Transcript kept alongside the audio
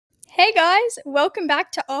Hey guys, welcome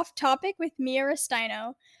back to Off Topic with Mia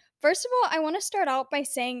Restino. First of all, I want to start out by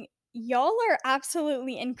saying y'all are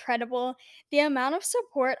absolutely incredible. The amount of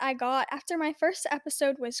support I got after my first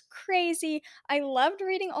episode was crazy. I loved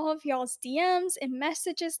reading all of y'all's DMs and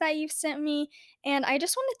messages that you've sent me, and I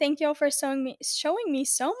just want to thank y'all for showing me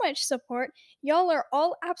so much support. Y'all are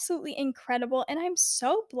all absolutely incredible, and I'm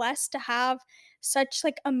so blessed to have such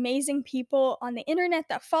amazing people on the internet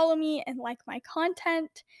that follow me and like my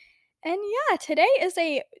content. And yeah, today is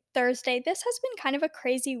a Thursday. This has been kind of a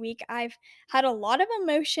crazy week. I've had a lot of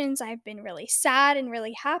emotions. I've been really sad and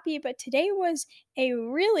really happy, but today was a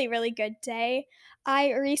really, really good day.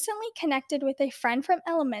 I recently connected with a friend from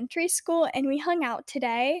elementary school and we hung out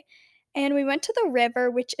today. And we went to the river,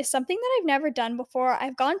 which is something that I've never done before.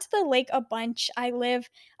 I've gone to the lake a bunch. I live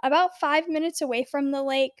about 5 minutes away from the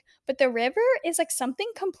lake, but the river is like something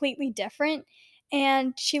completely different,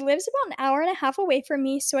 and she lives about an hour and a half away from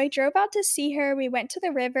me. So I drove out to see her. We went to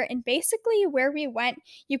the river, and basically, where we went,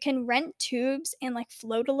 you can rent tubes and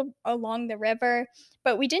float along the river.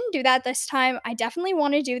 But we didn't do that this time. I definitely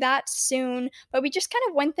want to do that soon. But we just kind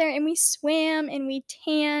of went there and we swam and we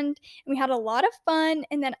tanned and we had a lot of fun.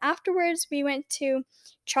 And then afterwards, we went to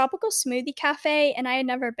Tropical Smoothie Cafe, and I had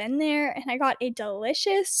never been there. And I got a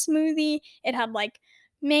delicious smoothie. It had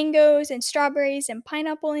mangoes and strawberries and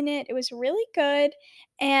pineapple in it. It was really good.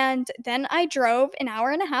 And then I drove an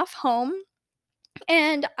hour and a half home.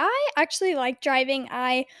 And I actually like driving.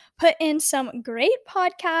 I put in some great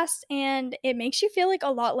podcasts, and it makes you feel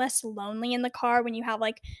a lot less lonely in the car when you have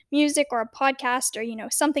music or a podcast or,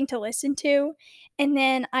 something to listen to. And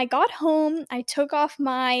then I got home, I took off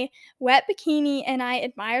my wet bikini, and I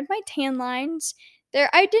admired my tan lines.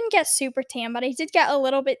 I didn't get super tan, but I did get a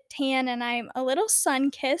little bit tan, and I'm a little sun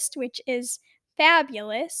kissed, which is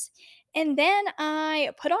fabulous. And then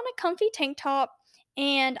I put on a comfy tank top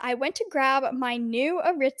and I went to grab my new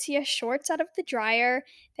Aritzia shorts out of the dryer.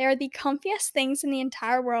 They are the comfiest things in the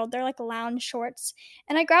entire world. They're like lounge shorts.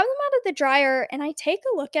 And I grabbed them out of the dryer and I take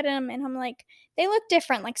a look at them and I'm like, they look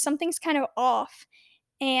different. Like something's kind of off.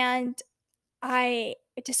 And I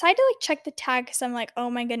decided to check the tag because I'm like, oh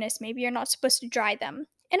my goodness, maybe you're not supposed to dry them.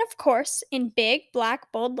 And of course, in big,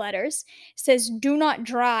 black, bold letters, it says do not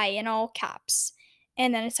dry in all caps.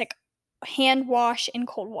 And then it's like hand wash in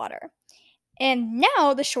cold water. And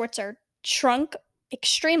now the shorts are shrunk,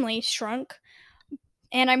 extremely shrunk,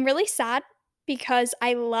 and I'm really sad because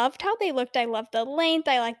I loved how they looked. I loved the length.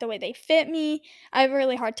 I like the way they fit me. I have a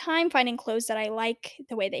really hard time finding clothes that I like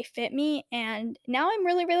the way they fit me. And now I'm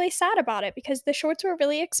really, really sad about it because the shorts were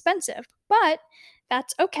really expensive. But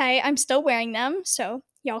that's okay. I'm still wearing them. So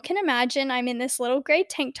y'all can imagine I'm in this little gray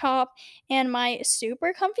tank top and my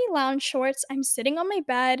super comfy lounge shorts. I'm sitting on my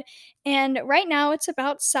bed. And right now it's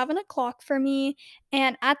about 7 o'clock for me,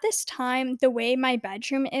 and at this time, the way my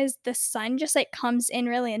bedroom is, the sun just comes in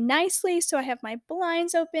really nicely. So I have my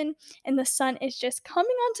blinds open and the sun is just coming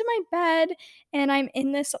onto my bed. And I'm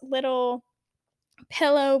in this little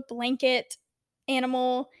pillow, blanket,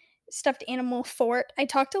 animal, stuffed animal fort. I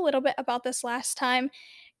talked a little bit about this last time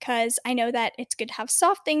because I know that it's good to have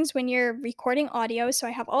soft things when you're recording audio. So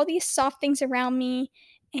I have all these soft things around me,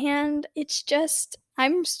 and it's just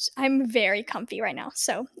I'm very comfy right now.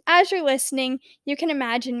 So as you're listening, you can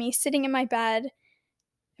imagine me sitting in my bed,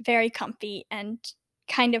 very comfy and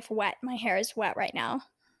kind of wet. My hair is wet right now.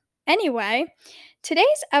 Anyway,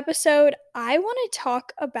 today's episode, I want to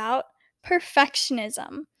talk about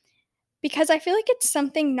perfectionism because I feel like it's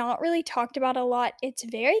something not really talked about a lot. It's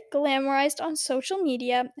very glamorized on social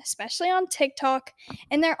media, especially on TikTok,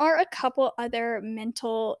 and there are a couple other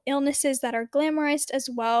mental illnesses that are glamorized as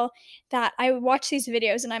well that I watch these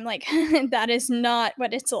videos and I'm like, that is not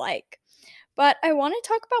what it's like. But I want to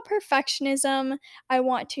talk about perfectionism. I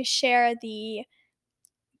want to share the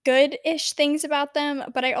good-ish things about them,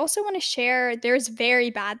 but I also want to share there's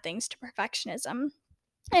very bad things to perfectionism.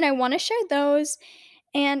 And I want to share those,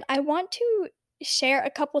 and I want to share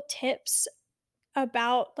a couple tips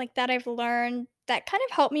about that I've learned that kind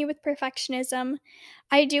of help me with perfectionism.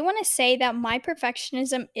 I do want to say that my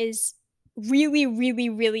perfectionism is really, really,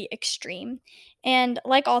 really extreme. And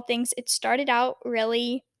like all things, it started out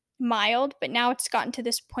really mild, but now it's gotten to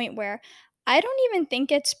this point where I don't even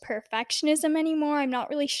think it's perfectionism anymore. I'm not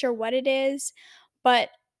really sure what it is, but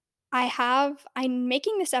I'm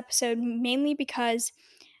making this episode mainly because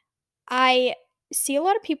I see a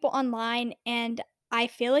lot of people online and I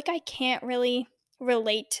feel like I can't really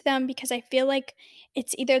relate to them because I feel like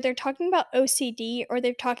it's either they're talking about OCD or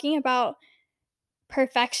they're talking about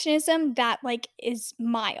perfectionism that like is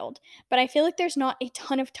mild. But I feel like there's not a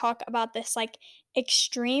ton of talk about this like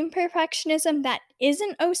extreme perfectionism that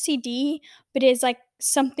isn't OCD, but is like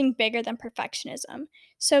something bigger than perfectionism.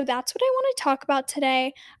 So that's what I want to talk about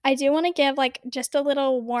today. I do want to give like just a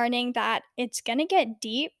little warning that it's going to get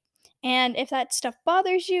deep. And if that stuff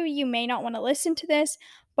bothers you, you may not want to listen to this.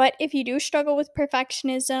 But if you do struggle with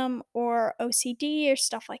perfectionism or OCD or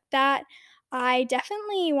stuff like that, I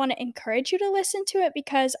definitely want to encourage you to listen to it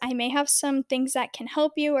because I may have some things that can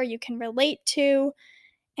help you or you can relate to.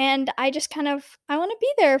 And I just kind of I want to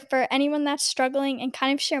be there for anyone that's struggling and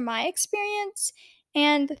kind of share my experience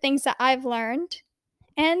and the things that I've learned.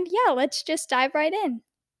 And yeah, let's just dive right in.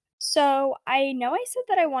 So, I know I said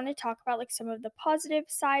that I want to talk about like some of the positive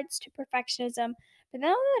sides to perfectionism, but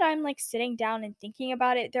now that I'm like sitting down and thinking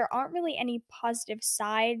about it, there aren't really any positive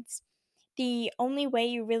sides. The only way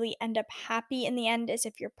you really end up happy in the end is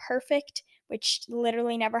if you're perfect, which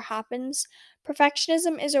literally never happens.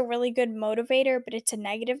 Perfectionism is a really good motivator, but it's a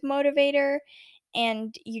negative motivator,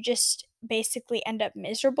 and you just basically end up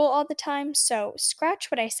miserable all the time. So,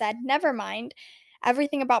 scratch what I said, never mind.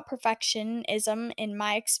 Everything about perfectionism, in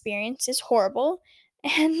my experience, is horrible.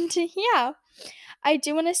 And yeah, I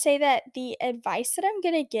do want to say that the advice that I'm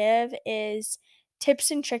going to give is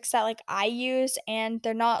tips and tricks that like I use, and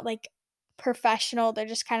they're not like professional. They're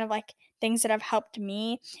just kind of like things that have helped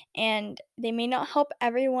me, and they may not help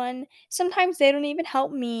everyone. Sometimes they don't even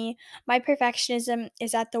help me. My perfectionism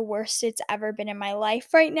is at the worst it's ever been in my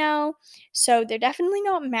life right now. So they're definitely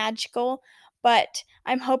not magical, but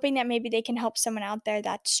I'm hoping that maybe they can help someone out there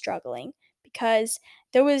that's struggling, because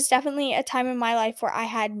there was definitely a time in my life where I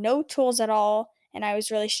had no tools at all and I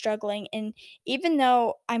was really struggling. And even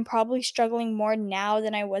though I'm probably struggling more now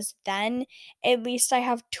than I was then, at least I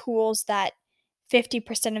have tools that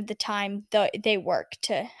 50% of the time they work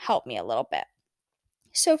to help me a little bit.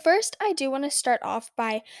 So, first, I do want to start off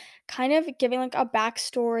by kind of giving like a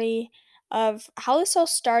backstory of how this all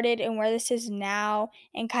started and where this is now,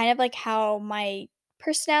 and kind of like how my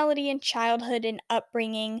personality and childhood and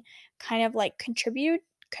upbringing kind of like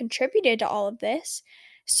contributed to all of this.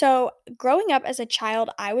 So, growing up as a child,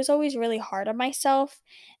 I was always really hard on myself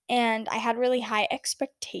and I had really high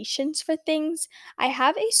expectations for things. I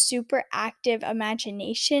have a super active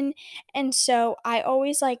imagination, and so I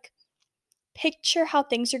always like picture how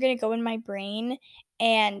things are gonna go in my brain,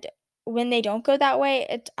 and when they don't go that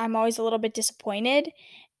way, I'm always a little bit disappointed,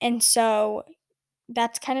 and so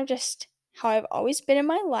that's kind of just how I've always been in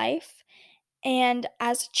my life. And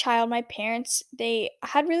as a child, my parents, they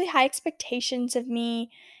had really high expectations of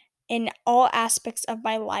me in all aspects of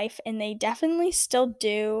my life, and they definitely still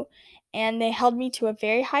do, and they held me to a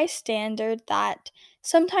very high standard that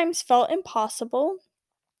sometimes felt impossible,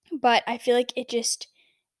 but I feel like it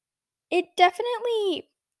definitely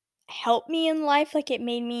helped me in life. Like, it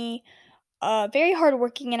made me very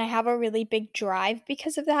hardworking, and I have a really big drive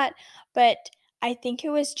because of that. But I think it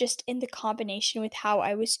was just in the combination with how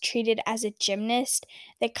I was treated as a gymnast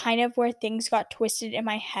that kind of where things got twisted in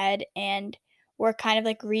my head and were kind of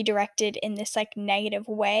like redirected in this like negative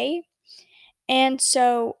way. And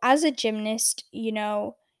so, as a gymnast,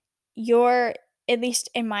 your at least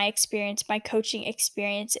in my experience, my coaching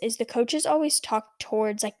experience is the coaches always talk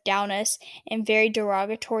towards like down us in very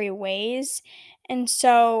derogatory ways. And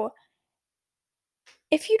so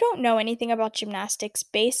if you don't know anything about gymnastics,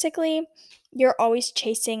 basically you're always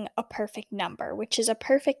chasing a perfect number, which is a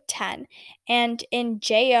perfect 10. And in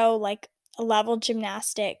JO, like level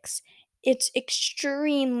gymnastics, it's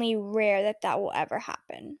extremely rare that that will ever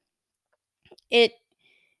happen. It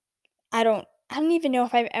I don't even know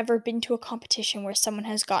if I've ever been to a competition where someone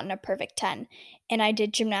has gotten a perfect 10. And I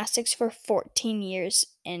did gymnastics for 14 years,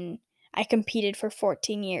 and I competed for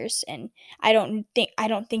 14 years, and I don't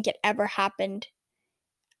think it ever happened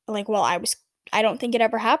like while I don't think it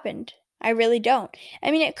ever happened. I really don't.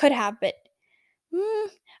 I mean, it could have, but mm,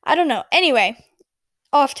 I don't know. Anyway,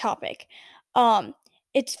 off topic. Um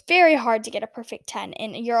it's very hard to get a perfect 10,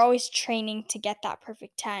 and you're always training to get that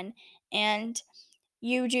perfect 10, and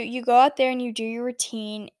you go out there and you do your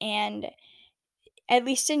routine, and at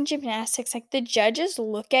least in gymnastics, like, the judges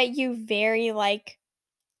look at you very, like,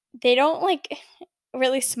 they don't, like,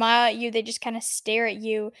 really smile at you, they just kinda stare at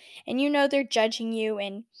you, and they're judging you,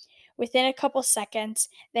 and within a couple seconds,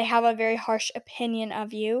 they have a very harsh opinion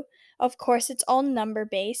of you. Of course, it's all number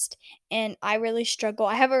based, and I really struggle.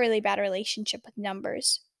 I have a really bad relationship with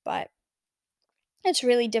numbers, but it's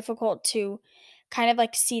really difficult to kind of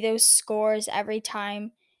like see those scores every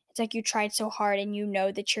time. It's like you tried so hard and you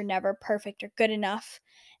know that you're never perfect or good enough.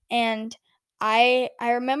 And I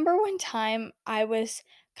remember one time I was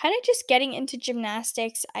kind of just getting into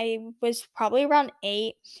gymnastics. I was probably around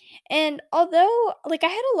 8. And although like I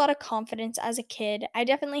had a lot of confidence as a kid, I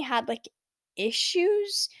definitely had like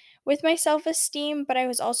issues with my self-esteem, but I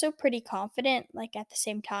was also pretty confident like at the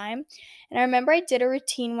same time. And I remember I did a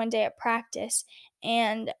routine one day at practice,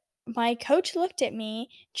 and my coach looked at me.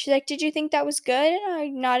 She's like, "Did you think that was good?" And I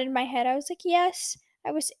nodded my head. I was like, "Yes."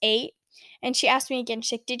 I was 8. And she asked me again,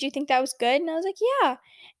 she's like, "Did you think that was good?" And I was like, "Yeah."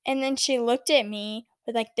 And then she looked at me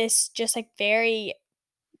with like this just like very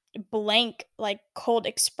blank, like cold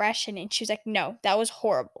expression. And she was like, "No, that was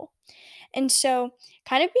horrible." And so,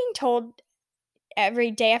 kind of being told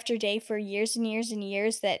every day after day for years and years and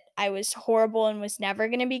years that I was horrible and was never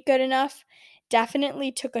going to be good enough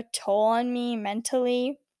definitely took a toll on me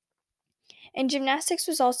mentally. And gymnastics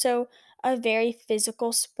was also a very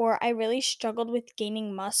physical sport. I really struggled with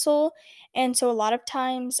gaining muscle. And so a lot of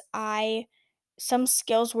times some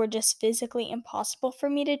skills were just physically impossible for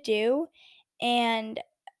me to do. And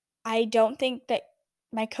I don't think that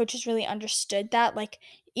my coaches really understood that. Like,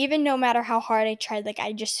 even no matter how hard I tried, like,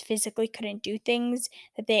 I just physically couldn't do things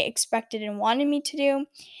that they expected and wanted me to do.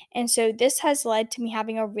 And so, this has led to me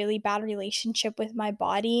having a really bad relationship with my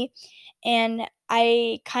body. And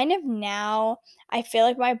I kind of now, I feel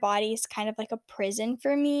like my body is kind of like a prison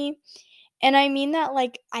for me. And I mean that,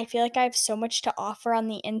 like, I feel like I have so much to offer on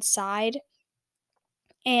the inside.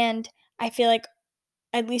 And I feel like,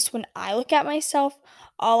 at least when I look at myself,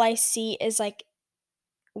 all I see is like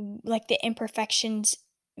the imperfections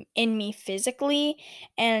in me physically,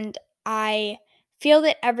 and I feel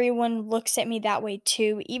that everyone looks at me that way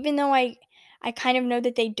too, even though I kind of know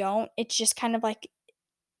that they don't. It's just kind of like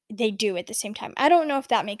they do at the same time. I don't know if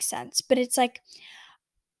that makes sense, but it's like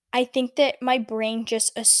I think that my brain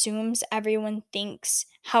just assumes everyone thinks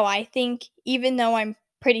how I think, even though I'm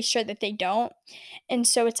pretty sure that they don't. And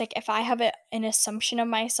so it's like if I have an assumption of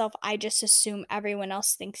myself, I just assume everyone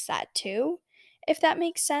else thinks that too, if that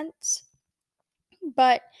makes sense.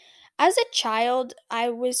 But as a child, I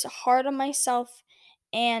was hard on myself,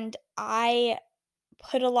 and I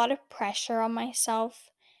put a lot of pressure on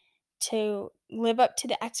myself to live up to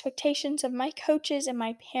the expectations of my coaches and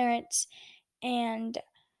my parents. And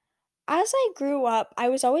as I grew up, I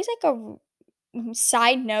was always like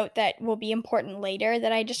side note that will be important later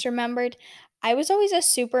that I just remembered. I was always a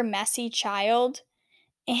super messy child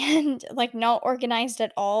and like not organized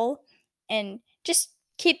at all. And just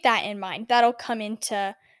keep that in mind. That'll come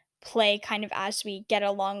into play kind of as we get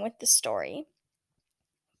along with the story.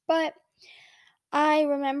 But I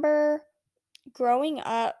remember growing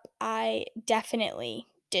up, I definitely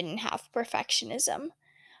didn't have perfectionism.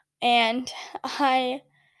 And I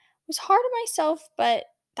was hard on myself, but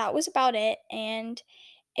that was about it. And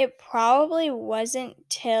it probably wasn't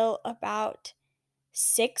till about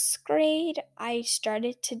 6th grade I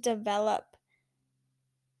started to develop.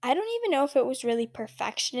 I don't even know if it was really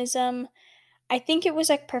perfectionism. I think it was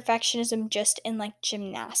like perfectionism just in like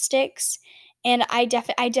gymnastics. And I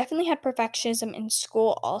definitely had perfectionism in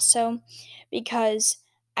school also, because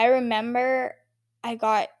I remember I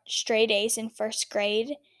got straight A's in 1st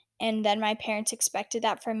grade, and then my parents expected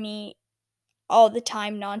that from me all the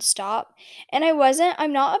time nonstop. And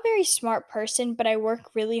I'm not a very smart person, but I work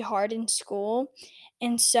really hard in school.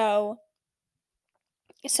 And so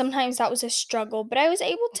sometimes that was a struggle, but I was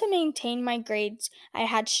able to maintain my grades. I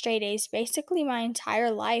had straight A's basically my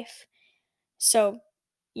entire life. So,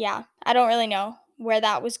 yeah, I don't really know where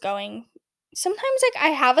that was going. Sometimes like I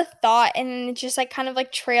have a thought and then it just like kind of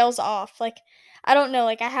like trails off. Like I don't know,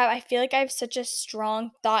 like I feel like I have such a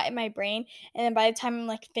strong thought in my brain, and then by the time I'm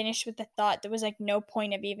like finished with the thought, there was like no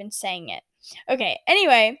point of even saying it. Okay,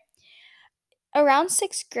 anyway, around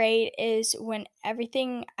 6th grade is when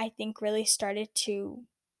everything I think really started to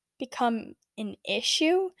become an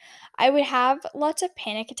issue. I would have lots of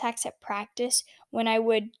panic attacks at practice when I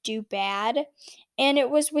would do bad, and it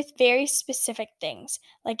was with very specific things.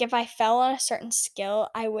 Like if I fell on a certain skill,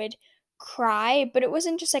 I would cry, but it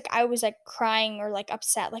wasn't just like I was like crying or like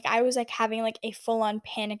upset. Like I was like having like a full-on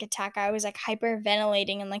panic attack. I was like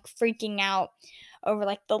hyperventilating and like freaking out over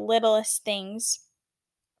like the littlest things.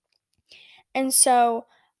 And so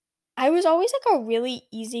I was always like a really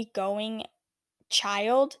easygoing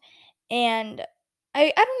child, and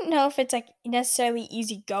I don't know if it's like necessarily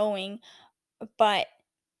easygoing, but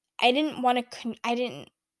I didn't want to I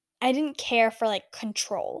didn't care for like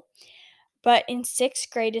control. But in 6th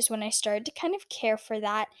grade is when I started to kind of care for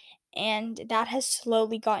that, and that has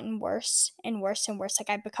slowly gotten worse and worse and worse. Like,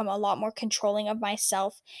 I've become a lot more controlling of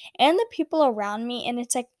myself and the people around me, and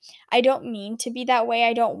it's like, I don't mean to be that way.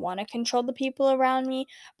 I don't wanna control the people around me,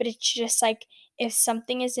 but it's just like, if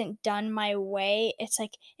something isn't done my way, it's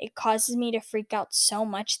like, it causes me to freak out so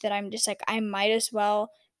much that I'm just like, I might as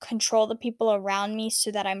well control the people around me so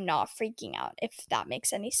that I'm not freaking out, if that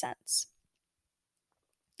makes any sense.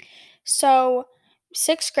 So,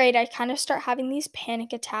 6th grade, I kind of start having these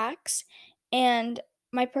panic attacks, and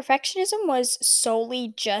my perfectionism was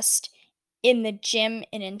solely just in the gym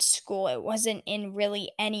and in school. It wasn't in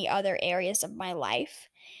really any other areas of my life.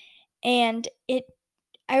 And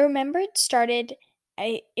I remember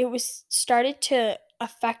it was started to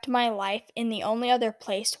affect my life, and the only other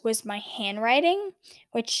place was my handwriting,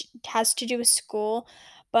 which has to do with school,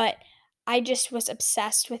 but I just was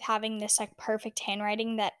obsessed with having this, like, perfect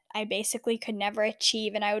handwriting that I basically could never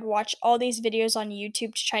achieve, and I would watch all these videos on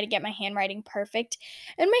YouTube to try to get my handwriting perfect,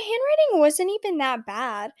 and my handwriting wasn't even that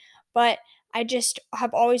bad, but I just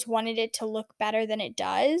have always wanted it to look better than it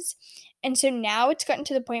does, and so now it's gotten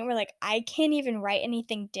to the point where, like, I can't even write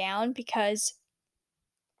anything down because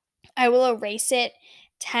I will erase it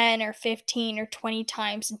 10 or 15 or 20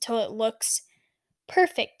 times until it looks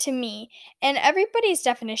perfect to me. And everybody's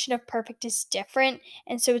definition of perfect is different.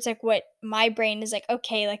 And so it's like what my brain is like,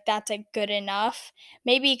 okay, like that's like good enough.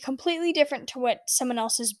 Maybe completely different to what someone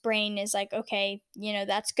else's brain is like, okay,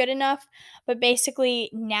 that's good enough. But basically,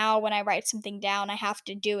 now when I write something down, I have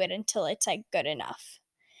to do it until it's like good enough.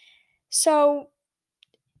 So,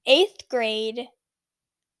 8th grade,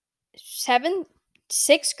 7th,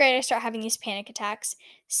 6th grade, I start having these panic attacks.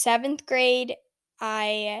 7th grade,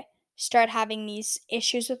 I start having these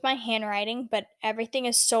issues with my handwriting, but everything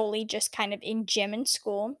is solely just kind of in gym and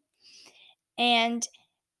school. And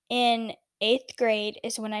in 8th grade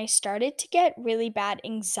is when I started to get really bad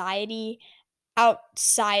anxiety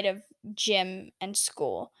outside of gym and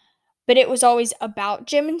school. But it was always about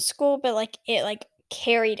gym and school, but like it like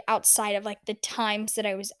carried outside of like the times that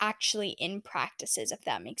I was actually in practices, if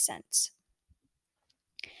that makes sense.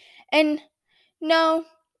 And no,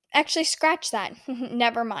 actually, scratch that.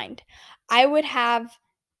 Never mind. I would have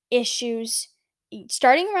issues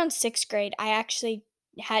starting around 6th grade. I actually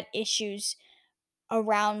had issues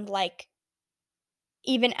around like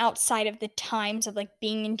even outside of the times of like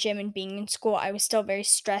being in gym and being in school. I was still very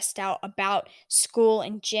stressed out about school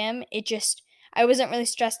and gym. I wasn't really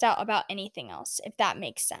stressed out about anything else, if that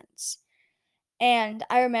makes sense. And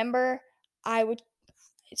I remember I would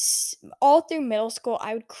all through middle school,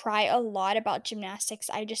 I would cry a lot about gymnastics.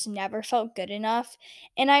 I just never felt good enough.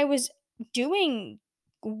 And I was doing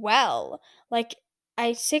well. Like,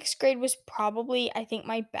 6th grade was probably, I think,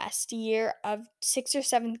 my best year of 6th or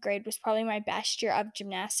 7th grade was probably my best year of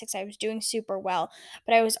gymnastics. I was doing super well,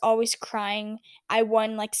 but I was always crying. I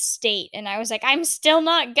won like state, and I was like, I'm still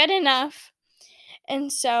not good enough.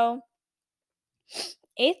 And so,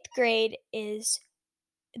 8th grade is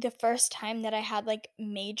the first time that I had like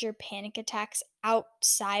major panic attacks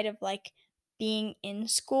outside of like being in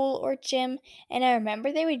school or gym. And I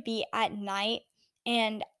remember they would be at night.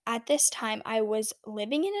 And at this time, I was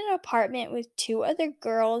living in an apartment with two other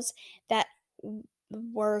girls that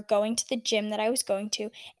were going to the gym that I was going to.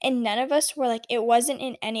 And none of us were like, it wasn't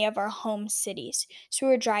in any of our home cities. So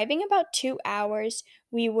we were driving about 2 hours.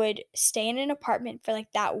 We would stay in an apartment for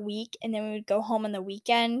like that week. And then we would go home on the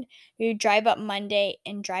weekend. We would drive up Monday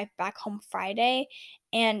and drive back home Friday,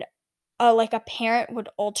 and, like, a parent would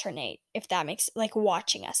alternate, if that makes like,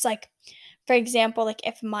 watching us. Like, for example, like,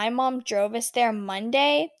 if my mom drove us there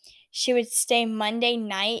Monday, she would stay Monday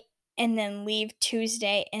night and then leave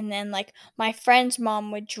Tuesday, and then, like, my friend's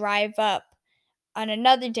mom would drive up on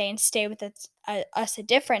another day and stay with us a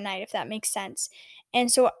different night, if that makes sense.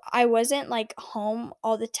 And so I wasn't like home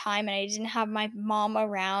all the time, and I didn't have my mom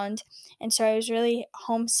around. And so I was really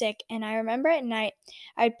homesick. And I remember at night,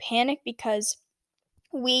 I'd panic because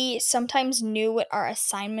we sometimes knew what our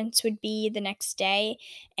assignments would be the next day.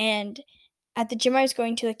 And at the gym I was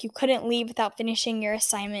going to, like, you couldn't leave without finishing your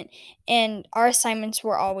assignment. And our assignments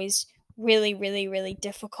were always really, really, really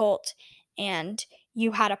difficult. And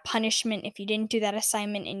you had a punishment if you didn't do that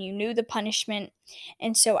assignment and you knew the punishment.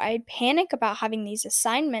 And so I'd panic about having these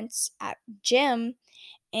assignments at gym,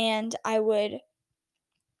 and I would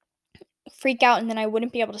freak out, and then I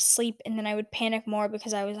wouldn't be able to sleep, and then I would panic more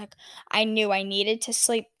because I was like, I knew I needed to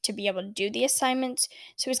sleep to be able to do the assignments.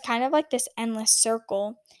 So it was kind of like this endless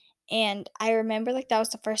circle. And I remember like that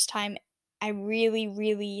was the first time I really,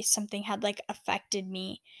 really something had like affected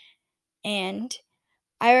me. And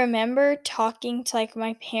I remember talking to like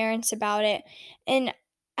my parents about it, and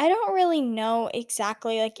I don't really know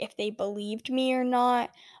exactly, like, if they believed me or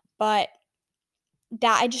not, but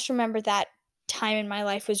that I just remember that time in my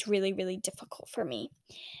life was really, really difficult for me.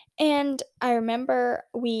 And I remember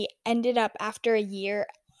we ended up after a year,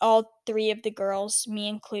 all 3 of the girls, me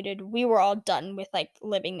included, we were all done with, like,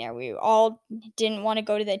 living there. We all didn't wanna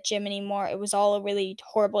go to that gym anymore. It was all a really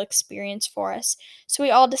horrible experience for us. So we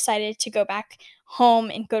all decided to go back home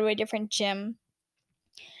and go to a different gym.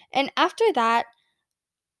 And after that,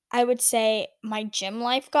 I would say my gym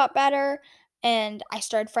life got better, and I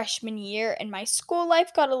started freshman year, and my school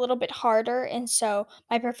life got a little bit harder, and so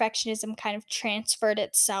my perfectionism kind of transferred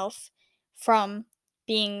itself from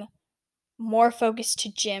being more focused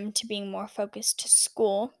to gym to being more focused to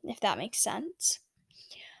school, if that makes sense.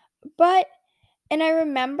 But and I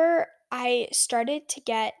remember I started to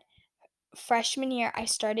get freshman year, I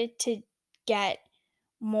started to get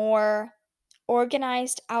more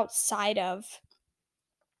organized outside of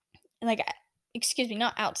like excuse me,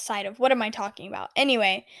 not outside of, what am I talking about?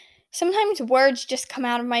 Anyway, sometimes words just come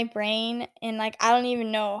out of my brain and like I don't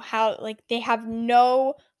even know how, like they have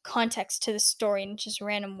no context to the story and just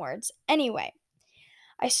random words. Anyway,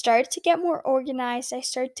 I started to get more organized, I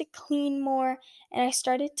started to clean more, and I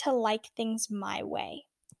started to like things my way,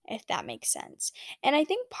 if that makes sense. And I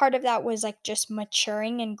think part of that was like just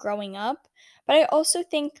maturing and growing up, but I also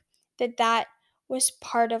think that that was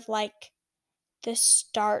part of like the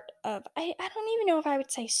start of I don't even know if I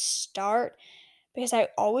would say start because I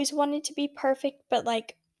always wanted to be perfect, but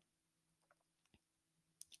like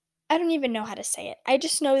I don't even know how to say it. I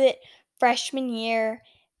just know that freshman year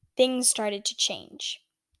things started to change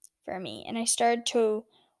for me and I started to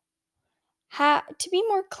be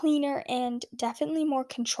more cleaner and definitely more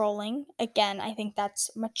controlling. Again, I think that's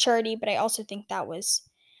maturity, but I also think that was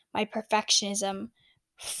my perfectionism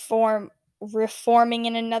form reforming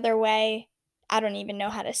in another way. I don't even know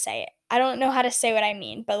how to say it. I don't know how to say what I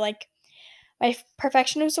mean, but like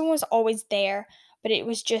perfectionism was always there, but it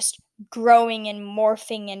was just growing and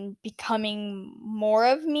morphing and becoming more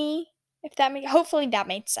of me. If that make hopefully that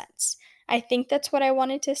made sense. I think that's what I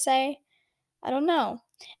wanted to say. I don't know.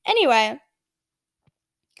 Anyway,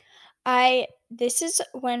 I this is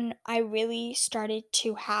when I really started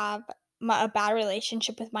to have a bad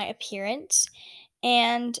relationship with my appearance,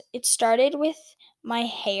 and it started with my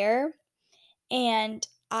hair. And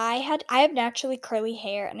I have naturally curly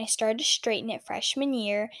hair, and I started to straighten it freshman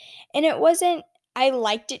year, and it wasn't I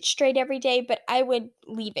liked it straight every day, but I would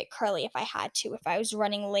leave it curly if I had to. If I was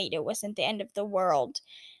running late, it wasn't the end of the world.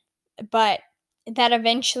 But that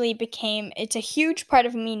eventually became it's a huge part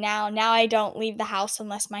of me now. Now I don't leave the house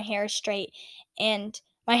unless my hair is straight, and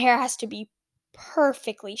my hair has to be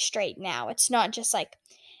perfectly straight now. It's not just like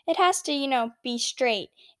it has to, be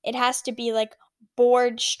straight. It has to be like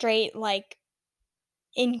board straight, like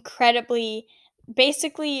incredibly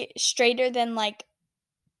basically straighter than like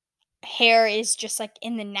hair is just like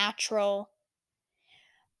in the natural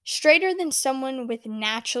straighter than someone with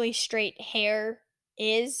naturally straight hair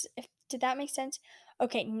is. If did that make sense?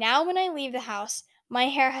 Okay, now when I leave the house, my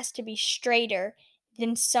hair has to be straighter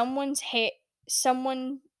than someone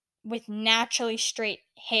with naturally straight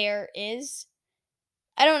hair is.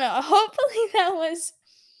 I don't know. Hopefully that was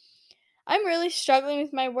I'm really struggling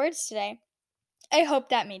with my words today. I hope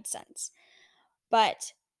that made sense.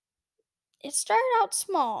 But it started out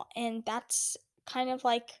small and that's kind of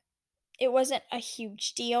like it wasn't a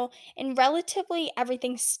huge deal and relatively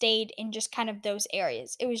everything stayed in just kind of those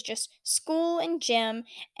areas. It was just school and gym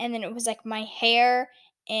and then it was like my hair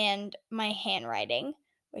and my handwriting,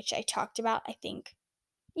 which I talked about, I think.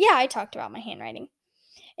 Yeah, I talked about my handwriting.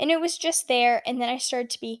 And it was just there and then I started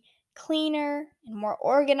to be cleaner and more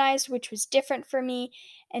organized, which was different for me,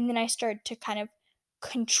 and then I started to kind of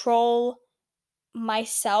control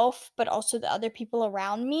myself but also the other people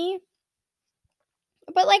around me.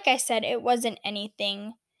 But like I said, it wasn't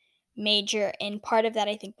anything major, and part of that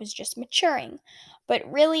I think was just maturing.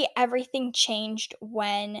 But really, everything changed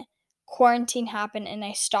when quarantine happened and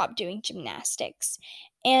I stopped doing gymnastics.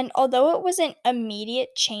 And although it wasn't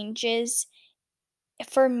immediate changes,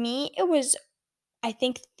 for me, it was, I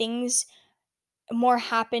think, things more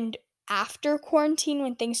happened after quarantine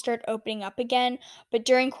when things started opening up again. But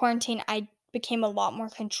during quarantine, I became a lot more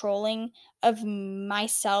controlling of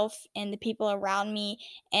myself and the people around me.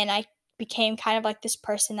 And I became kind of like this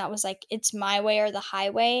person that was like, it's my way or the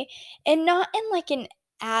highway. And not in like an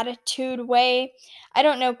attitude way. I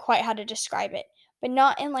don't know quite how to describe it, but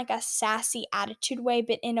not in like a sassy attitude way,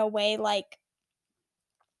 but in a way like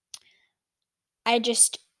I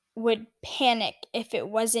just would panic if it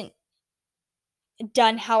wasn't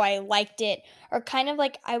done how I liked it, or kind of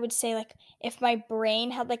like I would say like if my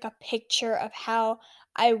brain had like a picture of how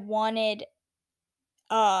I wanted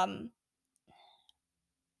um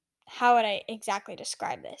how would I exactly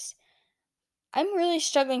describe this? I'm really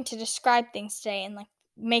struggling to describe things today and like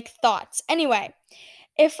make thoughts. Anyway,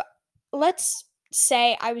 if let's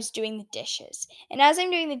say I was doing the dishes, and as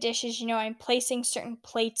I'm doing the dishes, I'm placing certain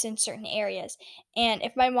plates in certain areas. And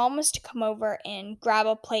if my mom was to come over and grab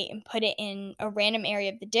a plate and put it in a random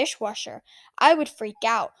area of the dishwasher, I would freak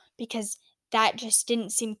out because that just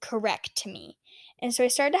didn't seem correct to me. And so I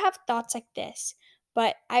started to have thoughts like this.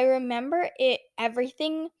 But I remember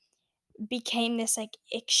everything became this like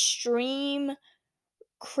extreme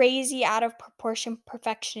crazy out of proportion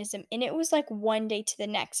perfectionism, and it was like one day to the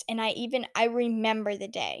next. And I remember the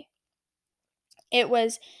day. It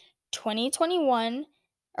was 2021,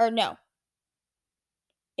 or no,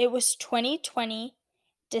 it was 2020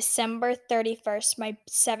 December 31st, my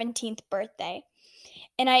 17th birthday.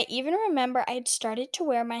 And I even remember I had started to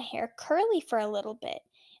wear my hair curly for a little bit.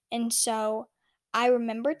 And so I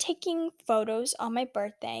remember taking photos on my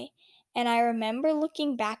birthday, and I remember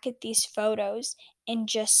looking back at these photos and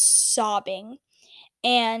just sobbing.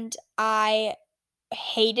 And I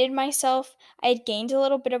hated myself. I had gained a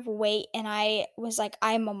little bit of weight, and I was like,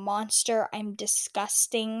 I'm a monster. I'm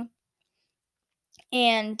disgusting.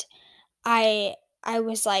 And I I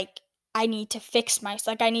was like, I need to fix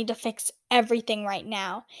I need to fix everything right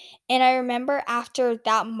now. And I remember after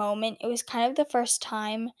that moment, it was kind of the first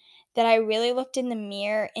time that I really looked in the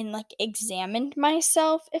mirror and like examined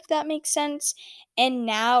myself, if that makes sense. And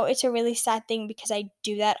now it's a really sad thing because I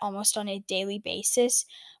do that almost on a daily basis.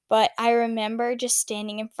 But I remember just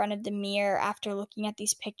standing in front of the mirror after looking at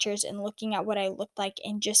these pictures and looking at what I looked like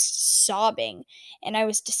and just sobbing. And I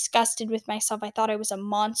was disgusted with myself. I thought I was a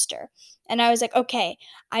monster. And I was like, okay,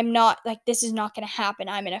 I'm not like, this is not going to happen.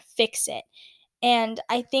 I'm going to fix it. And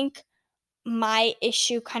I think my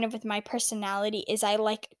issue kind of with my personality is I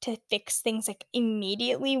like to fix things like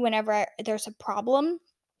immediately whenever there's a problem.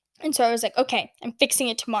 And so I was like, okay, I'm fixing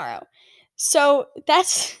it tomorrow. So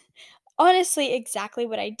that's honestly exactly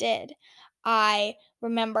what I did. I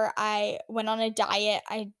remember I went on a diet,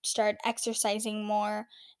 I started exercising more.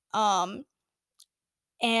 Um,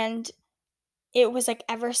 and it was like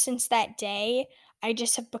ever since that day, I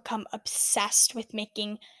just have become obsessed with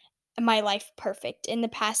making my life perfect. In the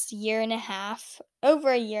past year and a half,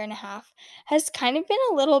 over a year and a half, has kind of been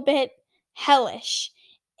a little bit hellish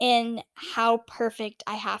in how perfect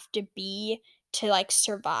I have to be to like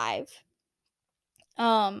survive.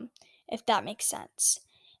 Um, if that makes sense.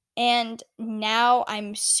 And now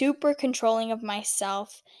I'm super controlling of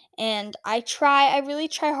myself, and I really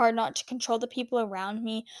try hard not to control the people around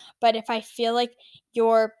me, but if I feel like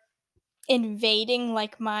you're invading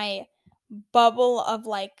like my bubble of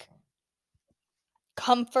like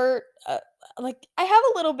comfort, like I have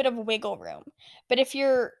a little bit of wiggle room, but if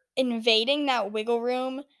you're invading that wiggle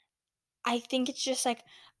room, I think it's just like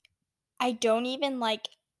I don't even like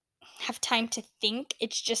have time to think.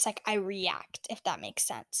 It's just like I react, if that makes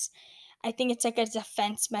sense. I think it's like a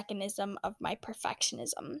defense mechanism of my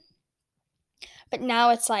perfectionism. But now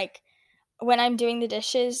it's like when I'm doing the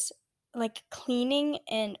dishes, like cleaning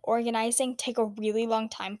and organizing take a really long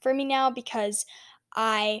time for me now because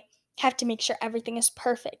I have to make sure everything is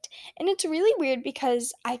perfect. And it's really weird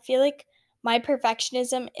because I feel like my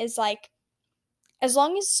perfectionism is like as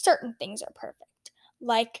long as certain things are perfect.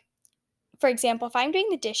 Like for example, if I'm doing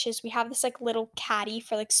the dishes, we have this like little caddy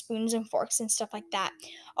for like spoons and forks and stuff like that.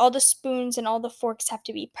 All the spoons and all the forks have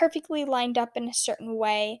to be perfectly lined up in a certain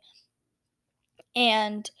way.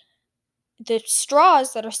 And the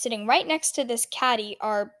straws that are sitting right next to this caddy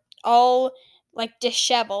are all like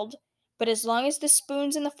disheveled. But as long as the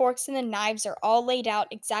spoons and the forks and the knives are all laid out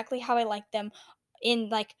exactly how I like them, in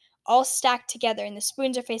like all stacked together, and the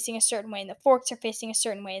spoons are facing a certain way, and the forks are facing a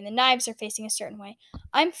certain way, and the knives are facing a certain way,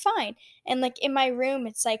 I'm fine. And like in my room,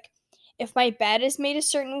 it's like if my bed is made a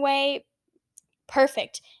certain way,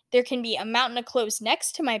 perfect. There can be a mountain of clothes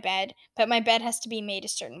next to my bed, but my bed has to be made a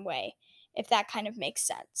certain way, if that kind of makes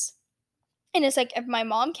sense. And it's like if my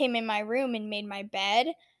mom came in my room and made my bed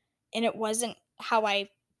and it wasn't how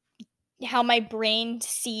my brain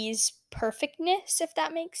sees perfectness, if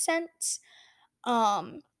that makes sense,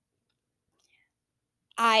 um,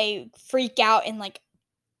 I freak out and like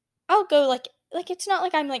I'll go like it's not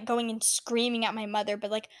like I'm like going and screaming at my mother,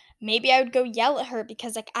 but like maybe I would go yell at her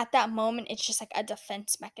because like at that moment it's just like a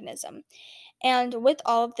defense mechanism. And with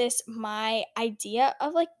all of this, my idea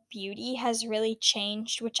of like beauty has really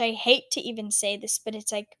changed, which I hate to even say this, but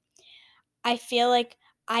it's like I feel like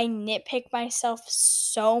I nitpick myself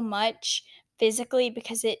so much physically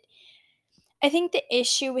because I think the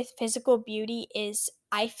issue with physical beauty is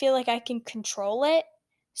I feel like I can control it,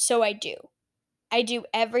 so I do. I do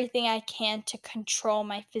everything I can to control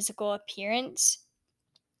my physical appearance,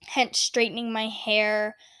 hence straightening my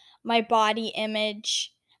hair, my body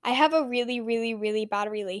image. I have a really, really, really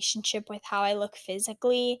bad relationship with how I look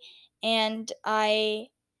physically, and I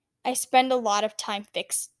spend a lot of time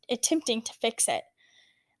attempting to fix it.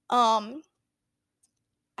 Um,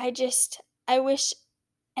 I wish,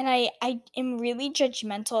 and I am really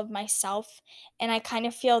judgmental of myself, and I kind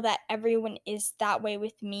of feel that everyone is that way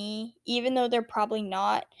with me, even though they're probably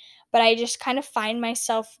not. But I just kind of find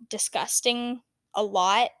myself disgusting a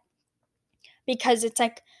lot because it's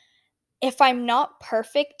like if I'm not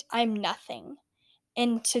perfect, I'm nothing.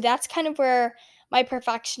 And so that's kind of where my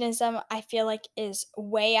perfectionism I feel like is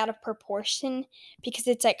way out of proportion because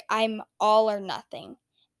it's like I'm all or nothing.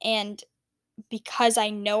 And because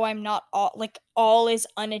I know I'm not all, like, all is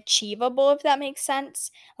unachievable, if that makes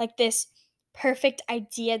sense. Like, this perfect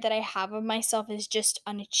idea that I have of myself is just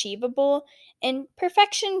unachievable, and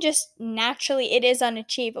perfection just naturally it is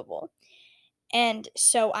unachievable. And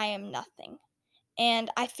so I am nothing.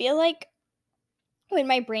 And I feel like when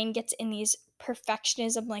my brain gets in these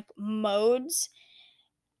perfectionism like modes,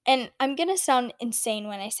 and I'm gonna sound insane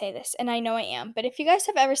when I say this, and I know I am, but if you guys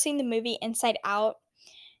have ever seen the movie Inside Out,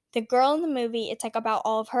 the girl in the movie, it's like about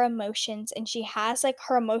all of her emotions, and she has like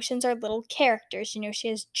her emotions are little characters. She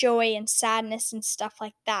has joy and sadness and stuff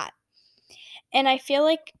like that. And I feel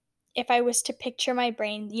like if I was to picture my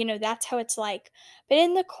brain, that's how it's like. But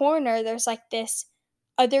in the corner, there's like this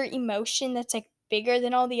other emotion that's like bigger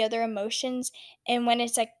than all the other emotions. And when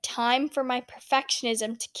it's like time for my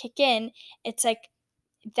perfectionism to kick in, it's like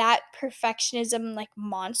that perfectionism like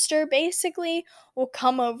monster basically will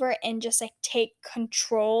come over and just like take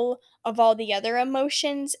control of all the other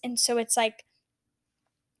emotions. And so it's like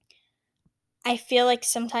I feel like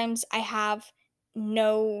sometimes I have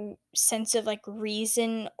no sense of like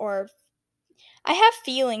reason, or I have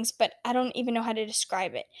feelings, but I don't even know how to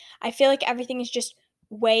describe it. I feel like everything is just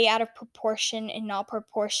way out of proportion and not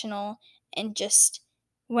proportional, and just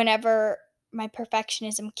whenever my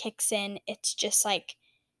perfectionism kicks in, it's just like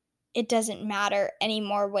it doesn't matter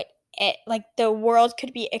anymore what it like the world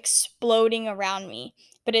could be exploding around me,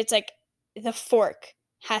 but it's like the fork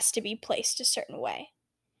has to be placed a certain way.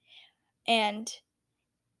 And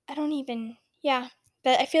I don't even yeah,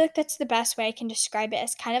 but I feel like that's the best way I can describe it,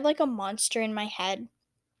 as kind of like a monster in my head.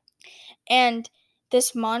 And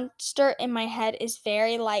this monster in my head is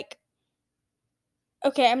very like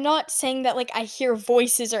okay, I'm not saying that like I hear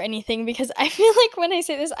voices or anything because I feel like when I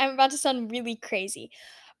say this I'm about to sound really crazy.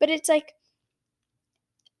 But it's like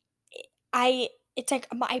I it's like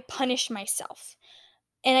I punish myself.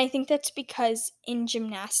 And I think that's because in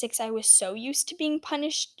gymnastics I was so used to being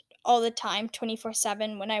punished all the time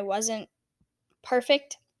 24/7 when I wasn't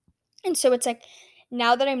perfect. And so it's like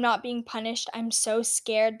now that I'm not being punished, I'm so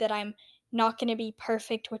scared that I'm not going to be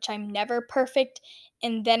perfect, which I'm never perfect.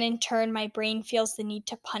 And then in turn, my brain feels the need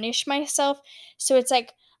to punish myself. So it's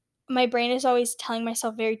like my brain is always telling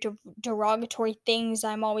myself very derogatory things.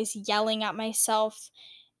 I'm always yelling at myself.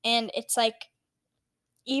 And it's like,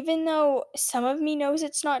 even though some of me knows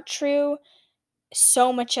it's not true,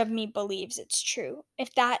 so much of me believes it's true.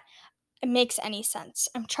 If that makes any sense,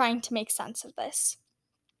 I'm trying to make sense of this.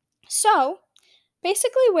 So,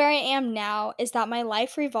 basically, where I am now is that my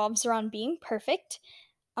life revolves around being perfect.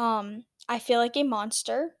 I feel like a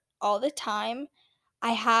monster all the time.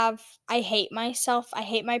 I hate myself. I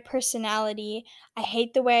hate my personality. I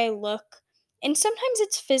hate the way I look. And sometimes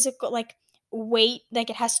it's physical, like weight, like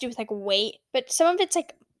it has to do with like weight, but some of it's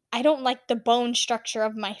like I don't like the bone structure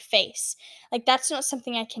of my face. Like that's not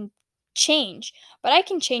something I can change, but I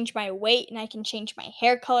can change my weight, and I can change my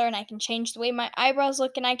hair color, and I can change the way my eyebrows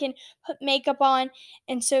look, and I can put makeup on.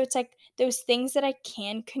 And so it's like those things that I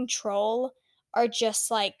can control are just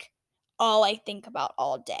like all I think about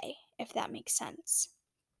all day, if that makes sense.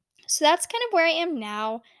 So that's kind of where I am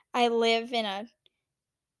now. I live in a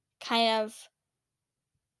kind of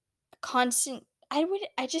constant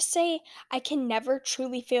I just say I can never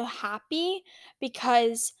truly feel happy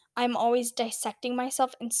because I'm always dissecting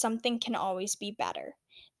myself and something can always be better.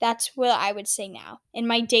 That's what I would say now. And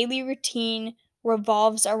my daily routine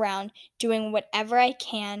revolves around doing whatever I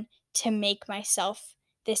can to make myself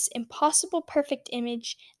this impossible perfect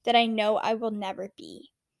image that I know I will never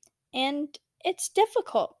be. And it's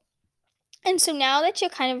difficult. And so now that you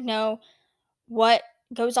kind of know what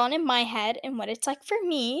goes on in my head and what it's like for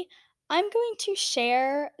me, I'm going to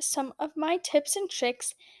share some of my tips and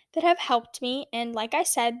tricks that have helped me. And like I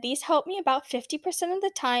said, these help me about 50% of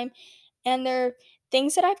the time. And they're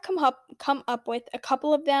things that I've come up with. A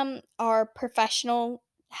couple of them are professional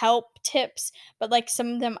help tips, but like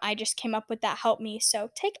some of them I just came up with that helped me. So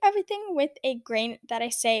take everything with a grain that I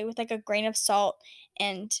say with like a grain of salt,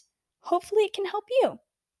 and hopefully it can help you.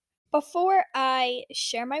 Before I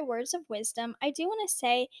share my words of wisdom, I do want to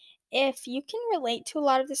say if you can relate to a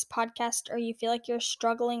lot of this podcast or you feel like you're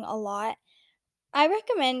struggling a lot, I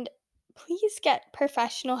recommend please get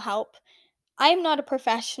professional help. I'm not a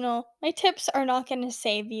professional. My tips are not going to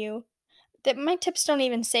save you. That my tips don't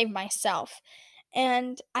even save myself.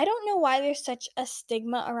 And I don't know why there's such a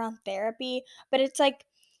stigma around therapy, but it's like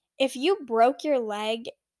if you broke your leg,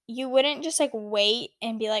 you wouldn't just like wait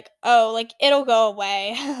and be like, "Oh, like it'll go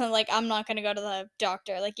away." Like I'm not going to go to the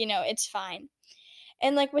doctor. Like, it's fine.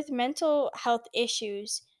 And like with mental health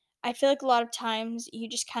issues, I feel like a lot of times you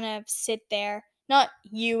just kind of sit there, not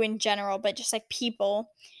you in general, but just like people.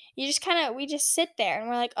 We just sit there and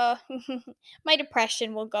we're like, oh, my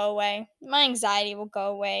depression will go away. My anxiety will go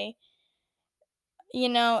away,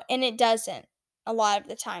 and it doesn't a lot of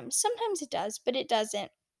the time. Sometimes it does, but it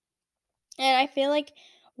doesn't. And I feel like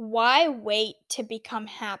why wait to become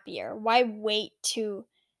happier? Why wait to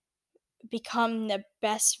become the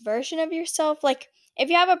best version of yourself. Like if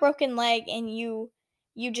you have a broken leg and you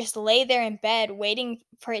just lay there in bed waiting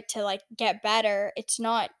for it to like get better, it's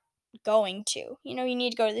not going to. You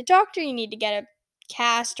need to go to the doctor, you need to get a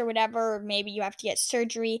cast or whatever, or maybe you have to get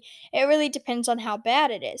surgery. It really depends on how bad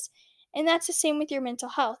it is. And that's the same with your mental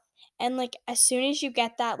health. And like as soon as you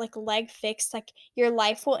get that like leg fixed, like your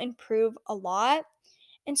life will improve a lot.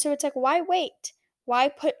 And so it's like why wait? Why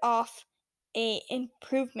put off a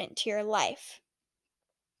improvement to your life?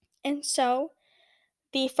 And so,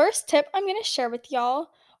 the first tip I'm going to share with y'all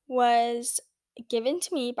was given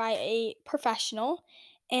to me by a professional,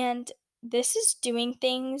 and this is doing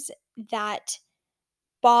things that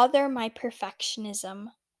bother my perfectionism.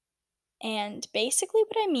 And basically,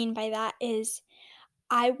 what I mean by that is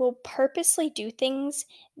I will purposely do things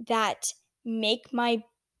that make my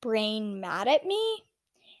brain mad at me.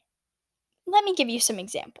 Let me give you some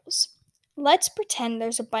examples. Let's pretend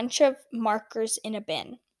there's a bunch of markers in a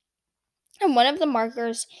bin, and one of the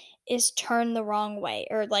markers is turned the wrong way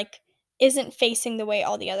or like isn't facing the way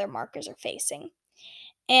all the other markers are facing.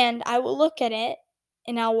 And I will look at it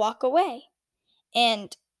and I'll walk away.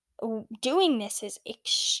 And doing this is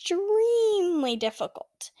extremely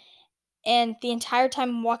difficult. And the entire time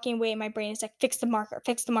I'm walking away, my brain is like, fix the marker,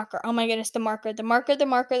 fix the marker. Oh my goodness, the marker, the marker, the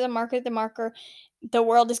marker, the marker, the marker. The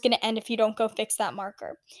world is going to end if you don't go fix that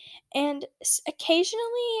marker. And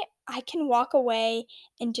occasionally I can walk away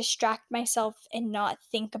and distract myself and not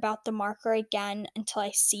think about the marker again until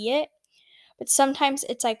I see it. But sometimes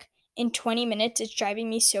it's like in 20 minutes, it's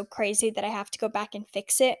driving me so crazy that I have to go back and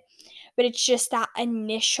fix it. But it's just that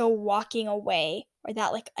initial walking away or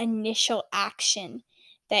that like initial action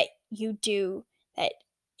that you do that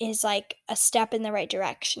is like a step in the right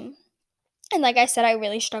direction. And like I said, I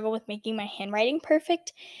really struggle with making my handwriting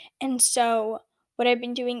perfect. And so what I've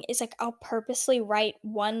been doing is like I'll purposely write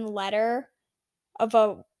one letter of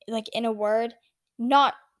a like in a word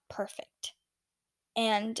not perfect.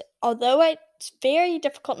 And although it's very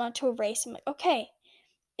difficult not to erase, I'm like, okay,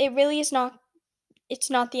 it really is not it's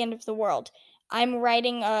not the end of the world. I'm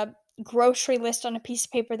writing a grocery list on a piece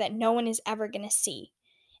of paper that no one is ever going to see.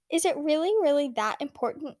 Is it really, really that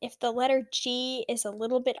important if the letter G is a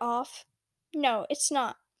little bit off? No, it's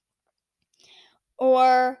not.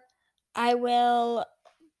 Or I will,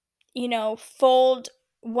 fold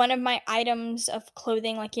one of my items of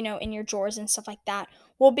clothing, like, in your drawers and stuff like that,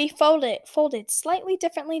 will be folded slightly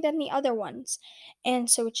differently than the other ones. And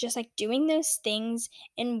so it's just like doing those things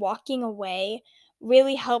and walking away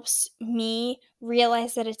really helps me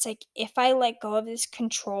realize that it's like if I let go of this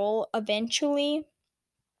control eventually,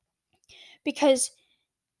 because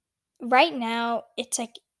right now it's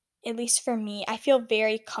like, at least for me, I feel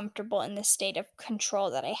very comfortable in the state of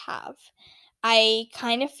control that I have. I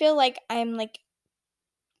kind of feel like I'm like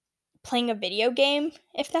playing a video game,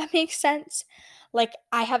 if that makes sense. Like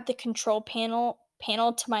I have the control panel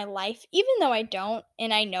to my life, even though I don't,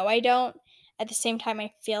 and I know I don't. At the same time,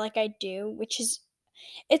 I feel like I do, which is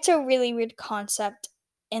it's a really weird concept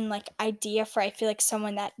and like idea for I feel like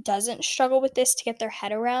someone that doesn't struggle with this to get their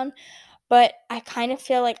head around. But I kind of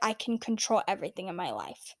feel like I can control everything in my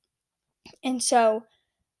life. And so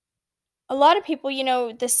a lot of people,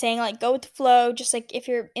 the saying like go with the flow, just like if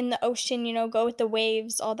you're in the ocean, go with the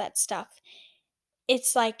waves, all that stuff.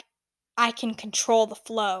 It's like I can control the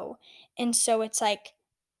flow. And so it's like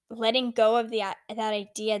letting go of that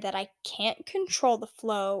idea that I can't control the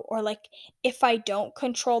flow, or like if I don't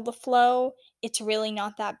control the flow, it's really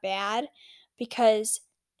not that bad, because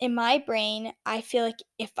in my brain, I feel like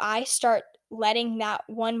if I start letting that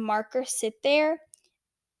one marker sit there,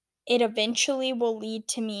 it eventually will lead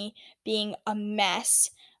to me being a mess.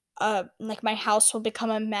 Like my house will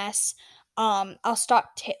become a mess. I'll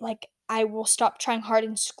like I will stop trying hard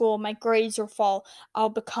in school. My grades will fall. I'll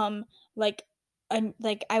become like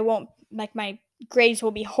like I won't like my grades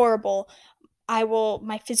will be horrible.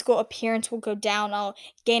 My physical appearance will go down. I'll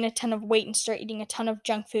gain a ton of weight and start eating a ton of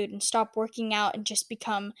junk food and stop working out and just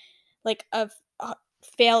become like a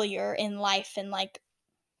failure in life, and like,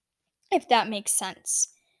 if that makes sense.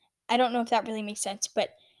 I don't know if that really makes sense, but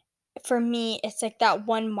for me, it's like that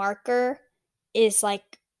one marker is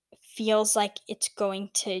like feels like it's going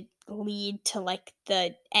to lead to like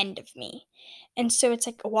the end of me. And so it's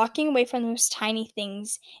like walking away from those tiny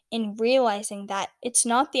things and realizing that it's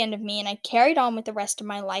not the end of me, and I carried on with the rest of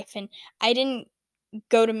my life, and I didn't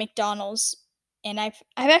go to McDonald's, and I've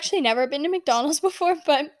actually never been to McDonald's before,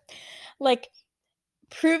 but like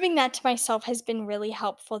proving that to myself has been really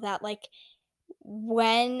helpful, that like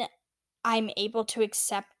when I'm able to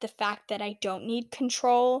accept the fact that I don't need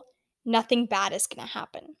control, nothing bad is going to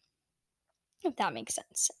happen, if that makes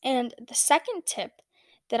sense. And the second tip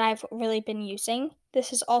that I've really been using,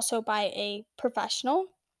 this is also by a professional,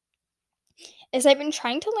 is I've been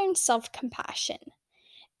trying to learn self compassion.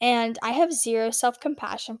 And I have zero self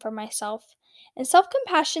compassion for myself. And self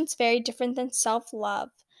compassion is very different than self love.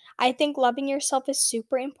 I think loving yourself is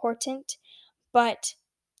super important, but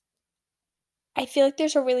I feel like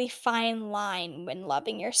there's a really fine line when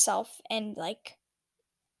loving yourself and like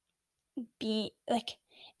be like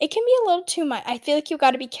it can be a little too much. I feel like you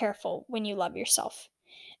got to be careful when you love yourself.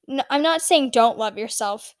 No, I'm not saying don't love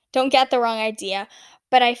yourself. Don't get the wrong idea,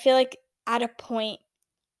 but I feel like at a point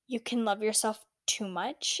you can love yourself too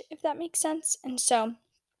much, if that makes sense. And so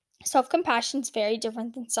self-compassion is very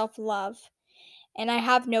different than self-love, and I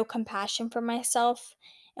have no compassion for myself.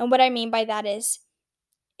 And what I mean by that is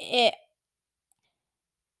it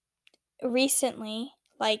recently,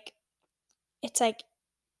 like, it's like,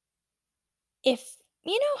 if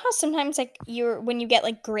you know how sometimes like you're when you get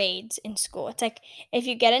like grades in school, it's like if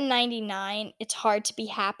you get a 99, it's hard to be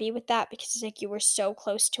happy with that because it's like you were so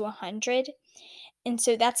close to 100. And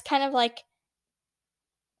so that's kind of like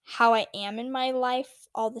how I am in my life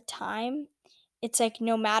all the time. It's like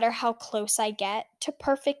no matter how close I get to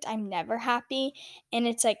perfect, I'm never happy. And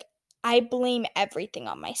it's like I blame everything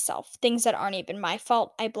on myself. Things that aren't even my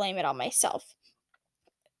fault, I blame it on myself.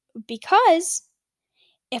 Because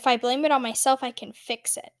if I blame it on myself, I can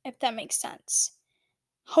fix it, if that makes sense.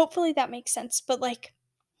 Hopefully that makes sense, but like,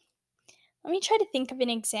 let me try to think of an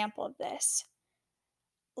example of this.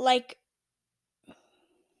 Like,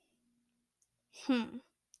 hmm,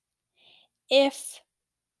 if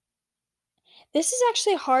this is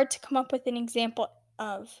actually hard to come up with an example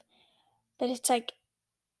of, but it's like,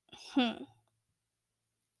 hmm,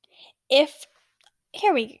 if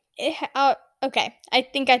okay, I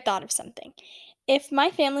think I thought of something. If my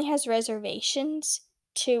family has reservations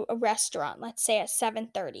to a restaurant, let's say at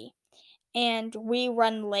 7:30, and we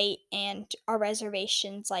run late and our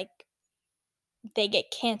reservations like they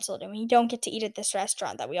get canceled and we don't get to eat at this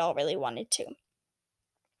restaurant that we all really wanted to.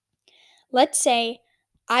 Let's say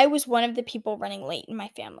I was one of the people running late in my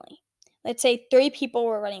family. Let's say 3 people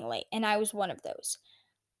were running late and I was one of those.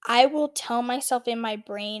 I will tell myself in my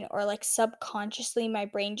brain, or like subconsciously my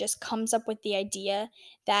brain just comes up with the idea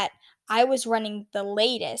that I was running the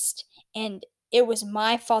latest and it was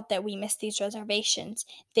my fault that we missed these reservations.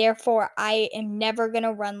 Therefore, I am never going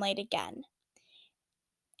to run late again.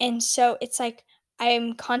 And so it's like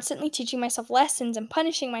I'm constantly teaching myself lessons and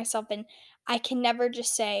punishing myself, and I can never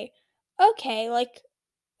just say, "Okay, like,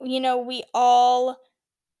 we all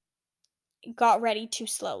got ready too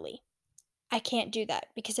slowly." I can't do that,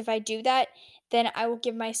 because if I do that, then I will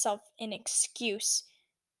give myself an excuse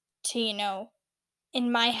to,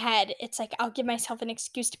 in my head, it's like I'll give myself an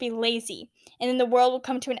excuse to be lazy, and then the world will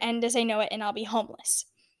come to an end as I know it and I'll be homeless.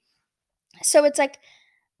 So it's like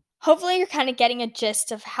hopefully you're kind of getting a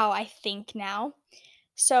gist of how I think now.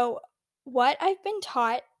 So, what I've been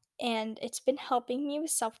taught, and it's been helping me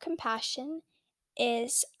with self compassion,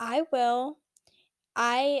 is I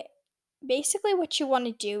basically what you want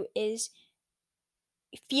to do is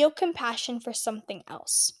feel compassion for something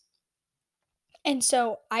else. And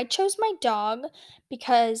so I chose my dog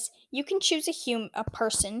because you can choose a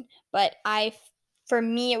person, but for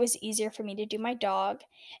me it was easier for me to do my dog.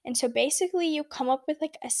 And so basically you come up with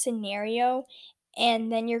like a scenario,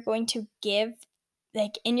 and then you're going to give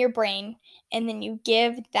like in your brain, and then you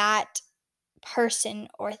give that person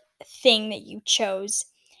or thing that you chose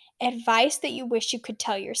advice that you wish you could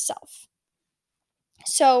tell yourself.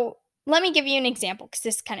 So, let me give you an example because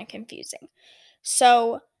this is kind of confusing.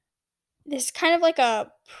 So, this is kind of like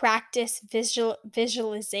a practice visual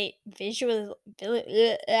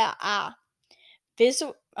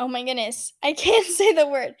oh my goodness, I can't say the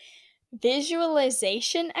word.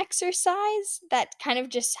 Visualization exercise that kind of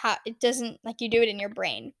just how it doesn't like you do it in your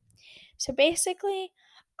brain. So basically,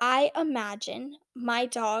 I imagine my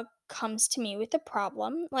dog comes to me with a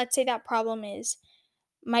problem. Let's say that problem is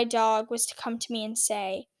my dog was to come to me and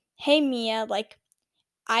say, "Hey Mia, like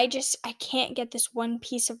I can't get this one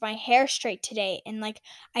piece of my hair straight today and like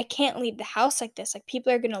I can't leave the house like this. Like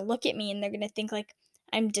people are going to look at me and they're going to think like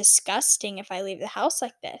I'm disgusting if I leave the house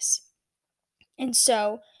like this." And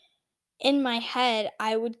so in my head,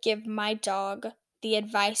 I would give my dog the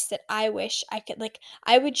advice that I wish I could like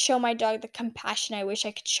I would show my dog the compassion I wish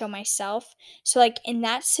I could show myself. So like in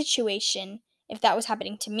that situation, if that was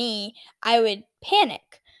happening to me, I would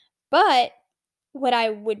panic. But what I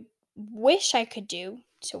would wish I could do,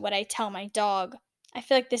 so what I tell my dog, I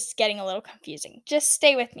feel like this is getting a little confusing. Just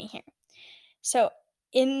stay with me here. So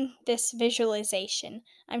in this visualization,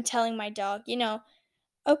 I'm telling my dog,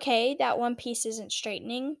 okay, that one piece isn't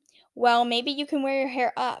straightening. Well, maybe you can wear your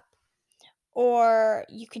hair up, or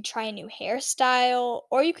you could try a new hairstyle,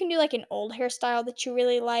 or you can do like an old hairstyle that you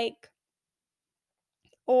really like,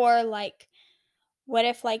 or like, what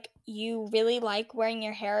if like you really like wearing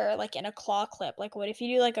your hair like in a claw clip? Like, what if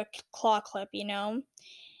you do like a claw clip,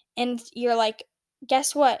 And you're like,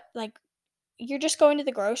 guess what? Like, you're just going to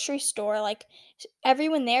the grocery store. Like,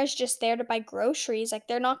 everyone there is just there to buy groceries. Like,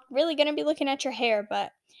 they're not really going to be looking at your hair,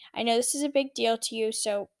 but I know this is a big deal to you.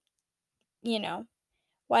 So, you know,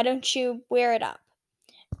 why don't you wear it up?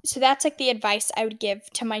 So that's like the advice I would give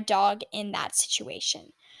to my dog in that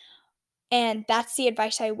situation. And that's the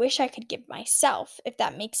advice I wish I could give myself if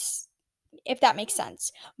that makes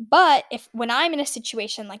sense. But if when I'm in a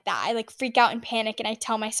situation like that, I like freak out and panic and I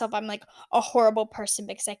tell myself I'm like a horrible person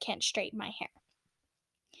because I can't straighten my hair.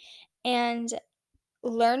 And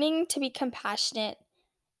learning to be compassionate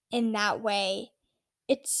in that way,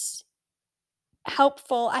 it's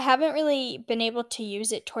helpful. I haven't really been able to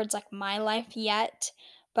use it towards like my life yet,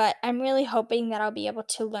 but I'm really hoping that I'll be able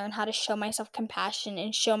to learn how to show myself compassion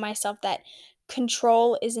and show myself that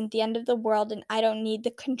control isn't the end of the world and I don't need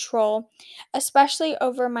the control, especially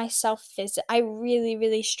over myself I really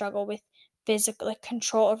really struggle with physical like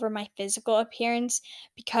control over my physical appearance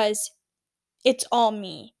because it's all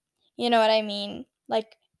me. You know what I mean?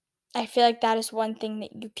 Like I feel like that is one thing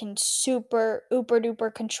that you can super uber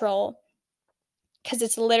duper control because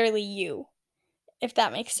it's literally you, if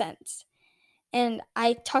that makes sense. And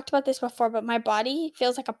I talked about this before, but my body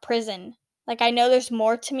feels like a prison. Like, I know there's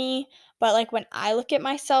more to me, but like when I look at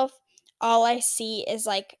myself, all I see is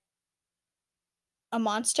like a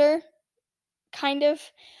monster, kind of.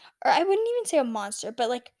 Or I wouldn't even say a monster, but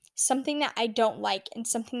like something that I don't like and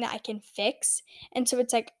something that I can fix. And so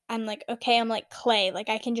it's like, I'm like, okay, I'm like clay. Like,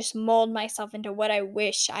 I can just mold myself into what I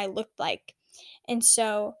wish I looked like. And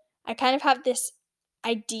so I kind of have this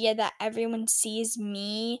idea that everyone sees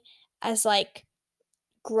me as like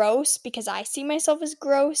gross because I see myself as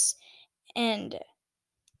gross. And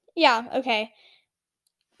yeah, okay.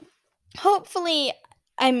 Hopefully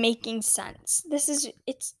I'm making sense.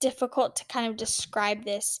 It's difficult to kind of describe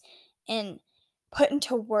this and put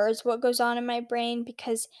into words what goes on in my brain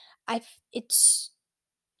because I it's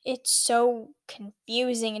so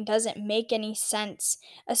confusing and doesn't make any sense,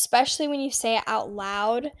 especially when you say it out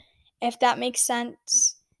loud, if that makes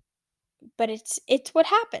sense. But it's what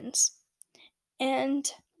happens.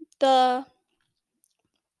 And the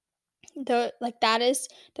that is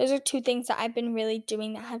those are two things that I've been really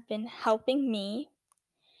doing that have been helping me.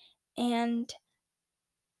 And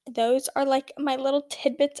those are like my little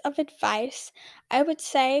tidbits of advice. I would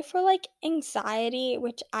say for like anxiety,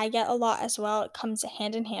 which I get a lot as well, it comes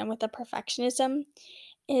hand in hand with the perfectionism,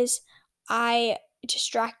 is I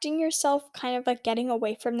distracting yourself, kind of like getting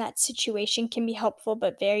away from that situation can be helpful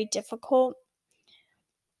but very difficult.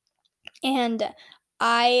 And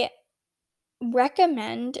I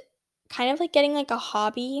recommend kind of like getting like a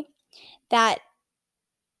hobby that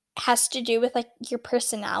has to do with like your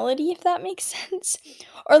personality, if that makes sense,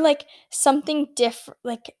 or like something different,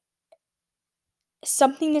 like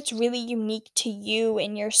something that's really unique to you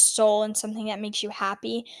and your soul and something that makes you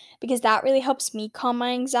happy because that really helps me calm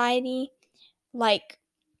my anxiety. Like,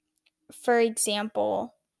 for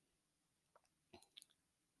example,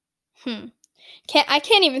 hmm I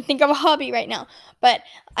can't even think of a hobby right now. But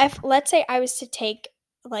if let's say I was to take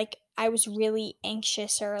like I was really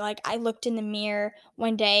anxious or like I looked in the mirror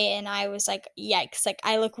one day and I was like, yikes, like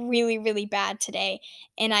I look really, really bad today.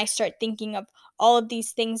 And I start thinking of all of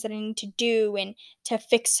these things that I need to do and to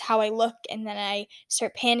fix how I look. And then I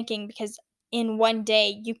start panicking because in one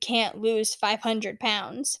day you can't lose 500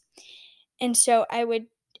 pounds. And so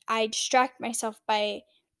I distract myself by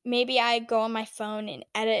maybe I go on my phone and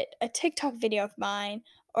edit a TikTok video of mine,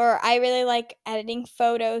 or I really like editing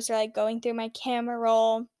photos or like going through my camera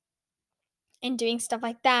roll and doing stuff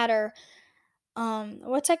like that. Or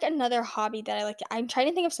what's like another hobby that I like? I'm trying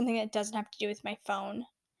to think of something that doesn't have to do with my phone.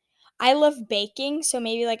 I love baking, so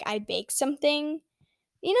maybe like I bake something,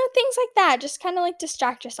 things like that, just kind of like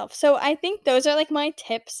distract yourself. So I think those are like my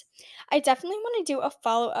tips. I definitely want to do a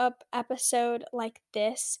follow-up episode like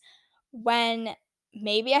this when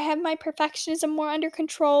maybe I have my perfectionism more under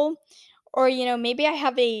control, or maybe I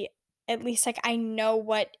have a at least like I know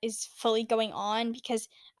what is fully going on, because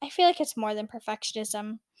I feel like it's more than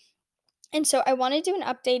perfectionism. And so I want to do an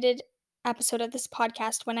updated episode of this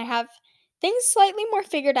podcast when I have things slightly more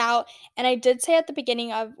figured out. And I did say at the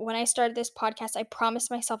beginning of when I started this podcast, I promised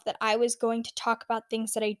myself that I was going to talk about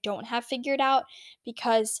things that I don't have figured out,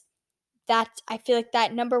 because I feel like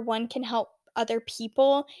that number one can help other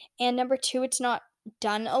people. And number two, it's not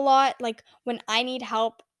done a lot. Like when I need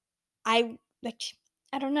help, I like,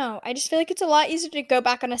 I don't know. I just feel like it's a lot easier to go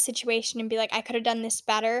back on a situation and be like, I could have done this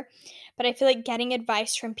better. But I feel like getting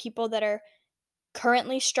advice from people that are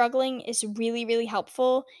currently struggling is really, really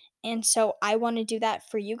helpful. And so I want to do that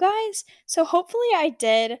for you guys. So hopefully I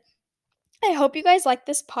did. I hope you guys like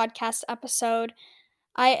this podcast episode.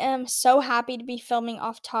 I am so happy to be filming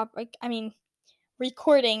off topic. I mean,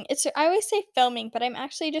 recording. I always say filming, but I'm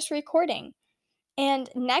actually just recording. And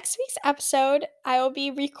next week's episode, I will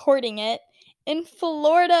be recording it in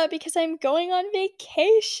Florida because I'm going on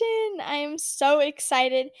vacation. I am so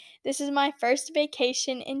excited. This is my first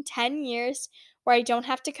vacation in 10 years where I don't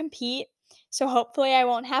have to compete. So hopefully I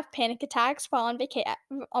won't have panic attacks while on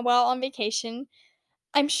vacation.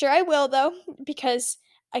 I'm sure I will though, because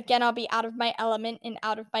again, I'll be out of my element and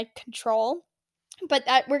out of my control, but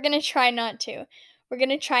that we're gonna try not to. We're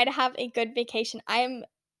gonna try to have a good vacation. I'm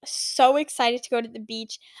so excited to go to the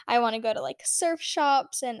beach. I want to go to like surf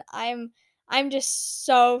shops, and I'm just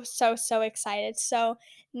so so excited. So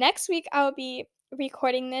next week I'll be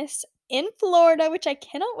recording this in Florida, which I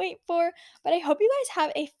cannot wait for. But I hope you guys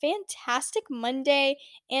have a fantastic Monday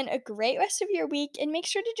and a great rest of your week, and make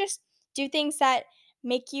sure to just do things that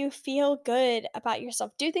make you feel good about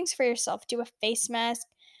yourself. Do things for yourself. Do a face mask,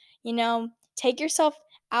 you know, take yourself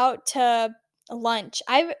out to lunch.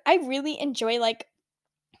 I really enjoy like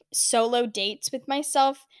solo dates with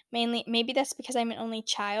myself. Mainly, maybe that's because I'm an only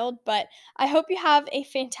child, but I hope you have a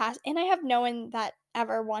fantastic, and I have no one that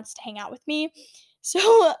ever wants to hang out with me.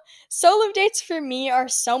 So solo dates for me are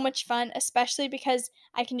so much fun, especially because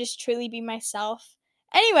I can just truly be myself.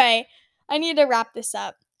 Anyway, I need to wrap this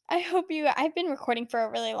up. I've been recording for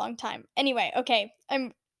a really long time. Anyway, okay,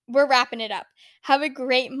 we're wrapping it up. Have a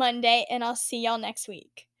great Monday, and I'll see y'all next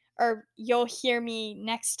week. Or you'll hear me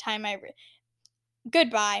next time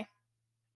goodbye.